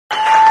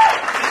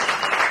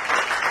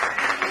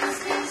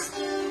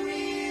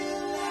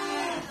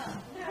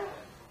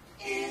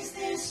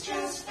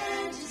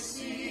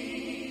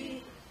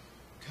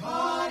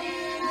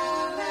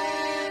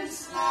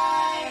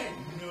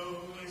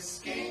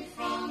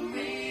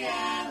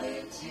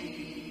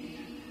see.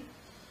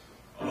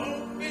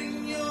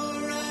 Open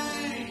your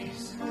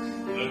eyes,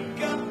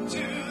 look up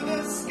to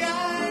the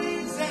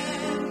skies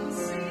and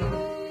see.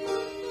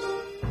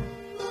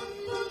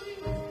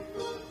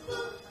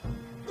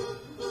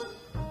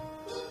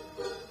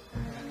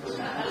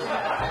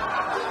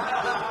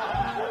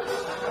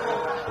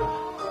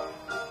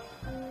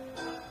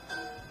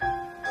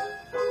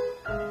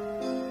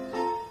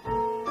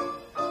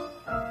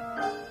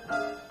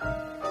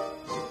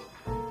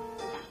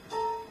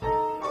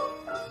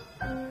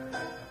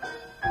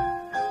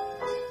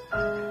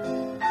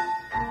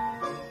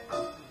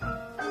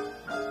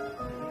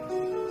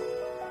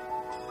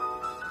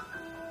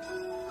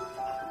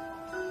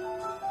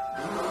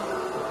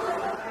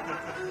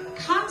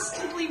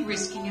 Constantly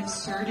risking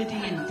absurdity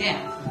and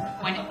death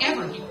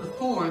whenever he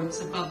performs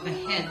above the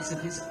heads of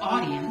his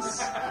audience,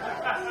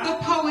 the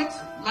poet,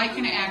 like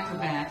an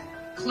acrobat,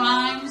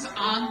 climbs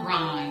on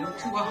rhyme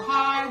to a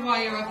high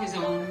wire of his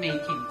own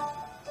making.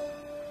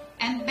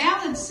 And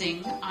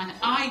balancing on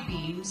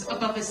I-beams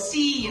above a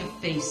sea of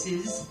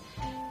faces,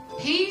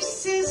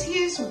 paces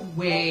his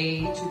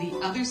way to the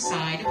other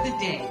side of the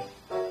day,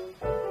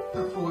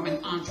 performing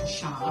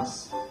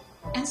entrechats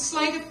and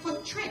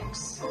sleight-of-foot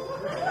tricks,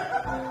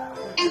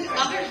 and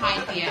other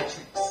high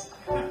theatrics.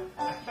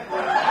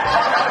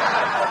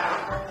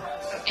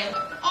 And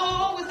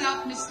all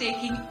without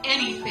mistaking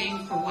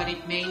anything for what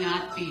it may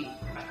not be.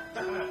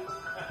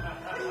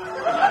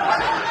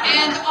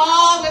 And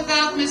all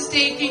without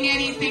mistaking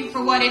anything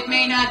for what it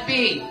may not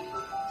be.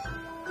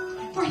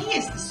 For he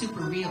is the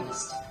super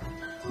realist,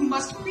 who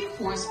must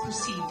perforce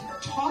perceive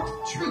taut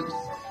truth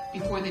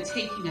before the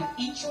taking of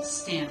each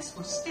stance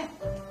or step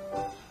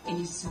in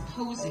his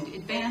supposed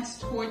advance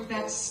toward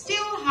that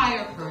still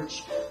higher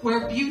perch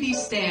where beauty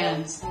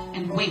stands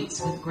and waits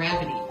with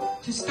gravity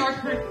to start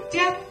her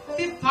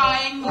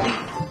death-defying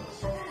leap.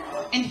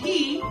 And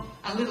he,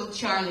 a little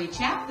Charlie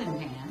Chaplin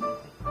man,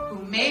 who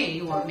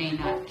may or may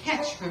not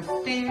catch her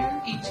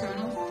fair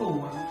eternal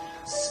form,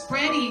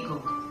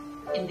 spread-eagled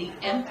in the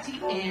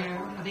empty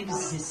air of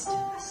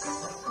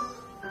existence.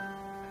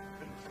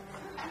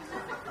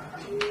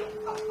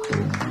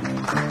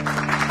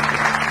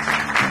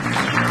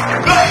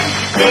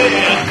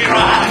 Baby, here I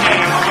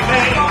am, the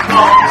man on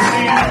the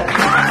scene.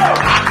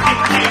 I can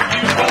give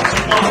you what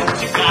you want, but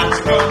you got to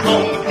come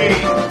home with me.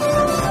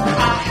 I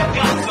have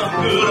got some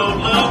good old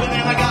loving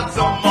and I got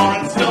some more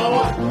in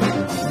store.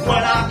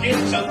 When I get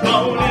to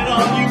throwing it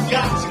on, you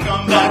got to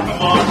come back for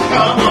more.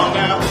 Come on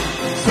now.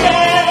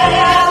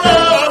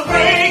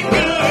 Celebrate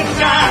good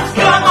times,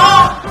 come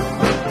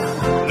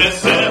on. Let's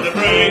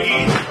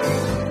celebrate.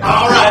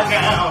 All right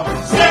now.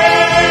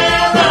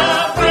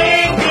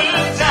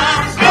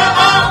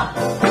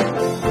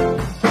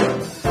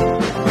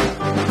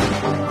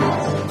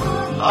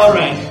 All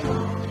right.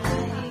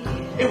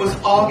 It was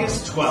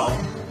August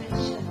 12th,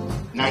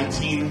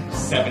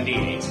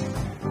 1978.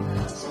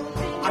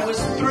 I was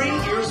 3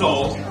 years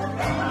old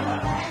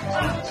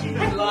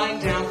and lying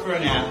down for a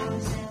nap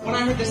when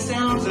I heard the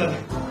sounds of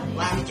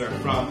laughter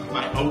from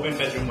my open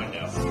bedroom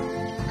window.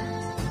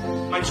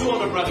 My 2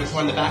 older brothers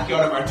were in the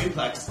backyard of our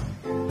duplex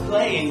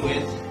playing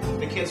with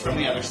the kids from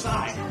the other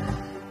side.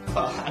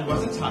 Well, I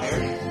wasn't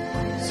tired,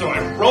 so I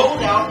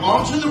rolled out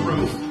onto the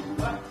roof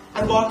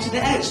and walked to the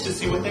edge to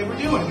see what they were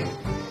doing.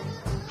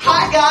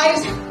 Hi,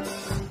 guys!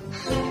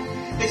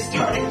 They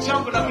started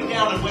jumping up and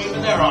down and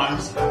waving their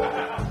arms.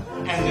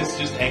 And this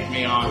just egged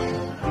me on.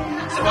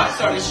 So I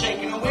started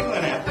shaking and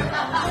wiggling at them.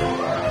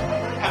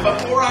 And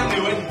before I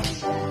knew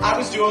it, I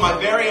was doing my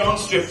very own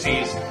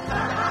striptease.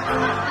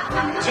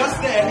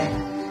 Just then,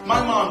 my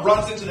mom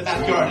runs into the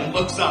backyard and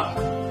looks up.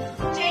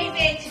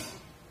 David!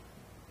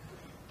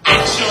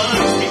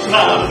 Actions speak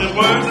louder than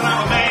words, and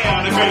I'm a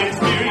man, a great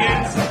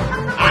experience.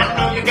 I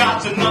know you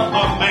got to know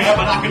a man,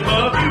 but I can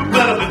love you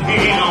better than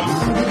him.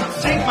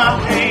 Take my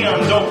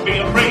hand, don't be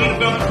afraid, I'm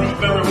gonna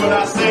prove every word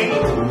I say.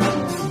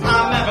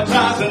 I'm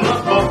advertising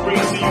up for free,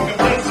 so you can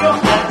place your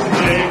hat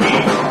today.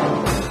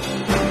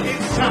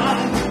 It's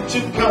time to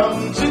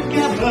come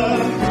together.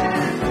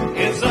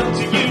 It's up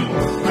to you.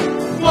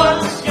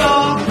 What's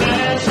your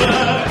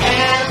pleasure?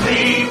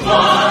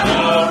 Everyone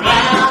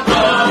around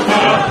the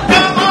world.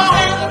 Come on,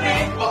 Hillary.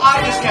 Well, I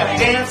just kept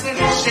dancing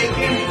and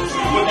shaking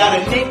without a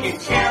naked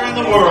care in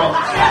the world.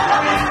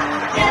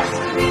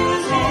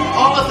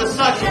 All of a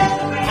sudden,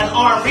 an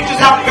arm reaches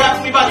out,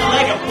 grabs me by the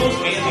leg, and pulls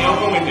me in the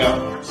open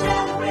window.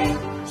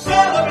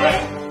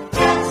 Celebrate,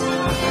 dance,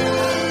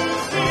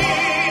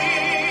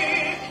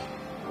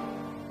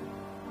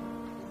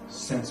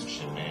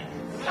 censorship, man.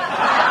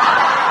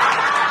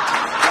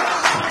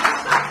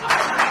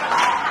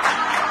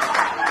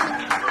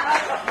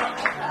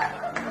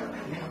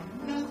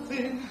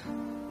 Nothing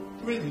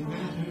really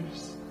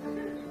matters.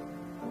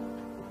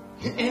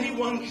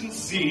 Anyone can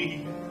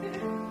see.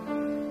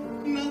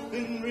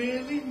 Nothing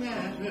really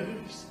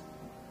matters.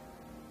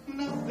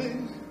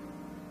 Nothing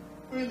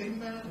really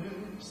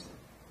matters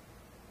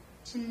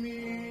to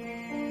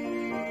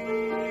me.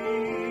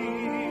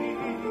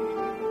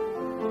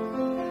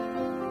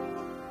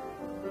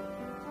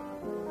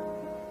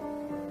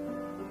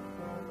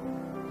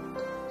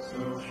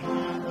 So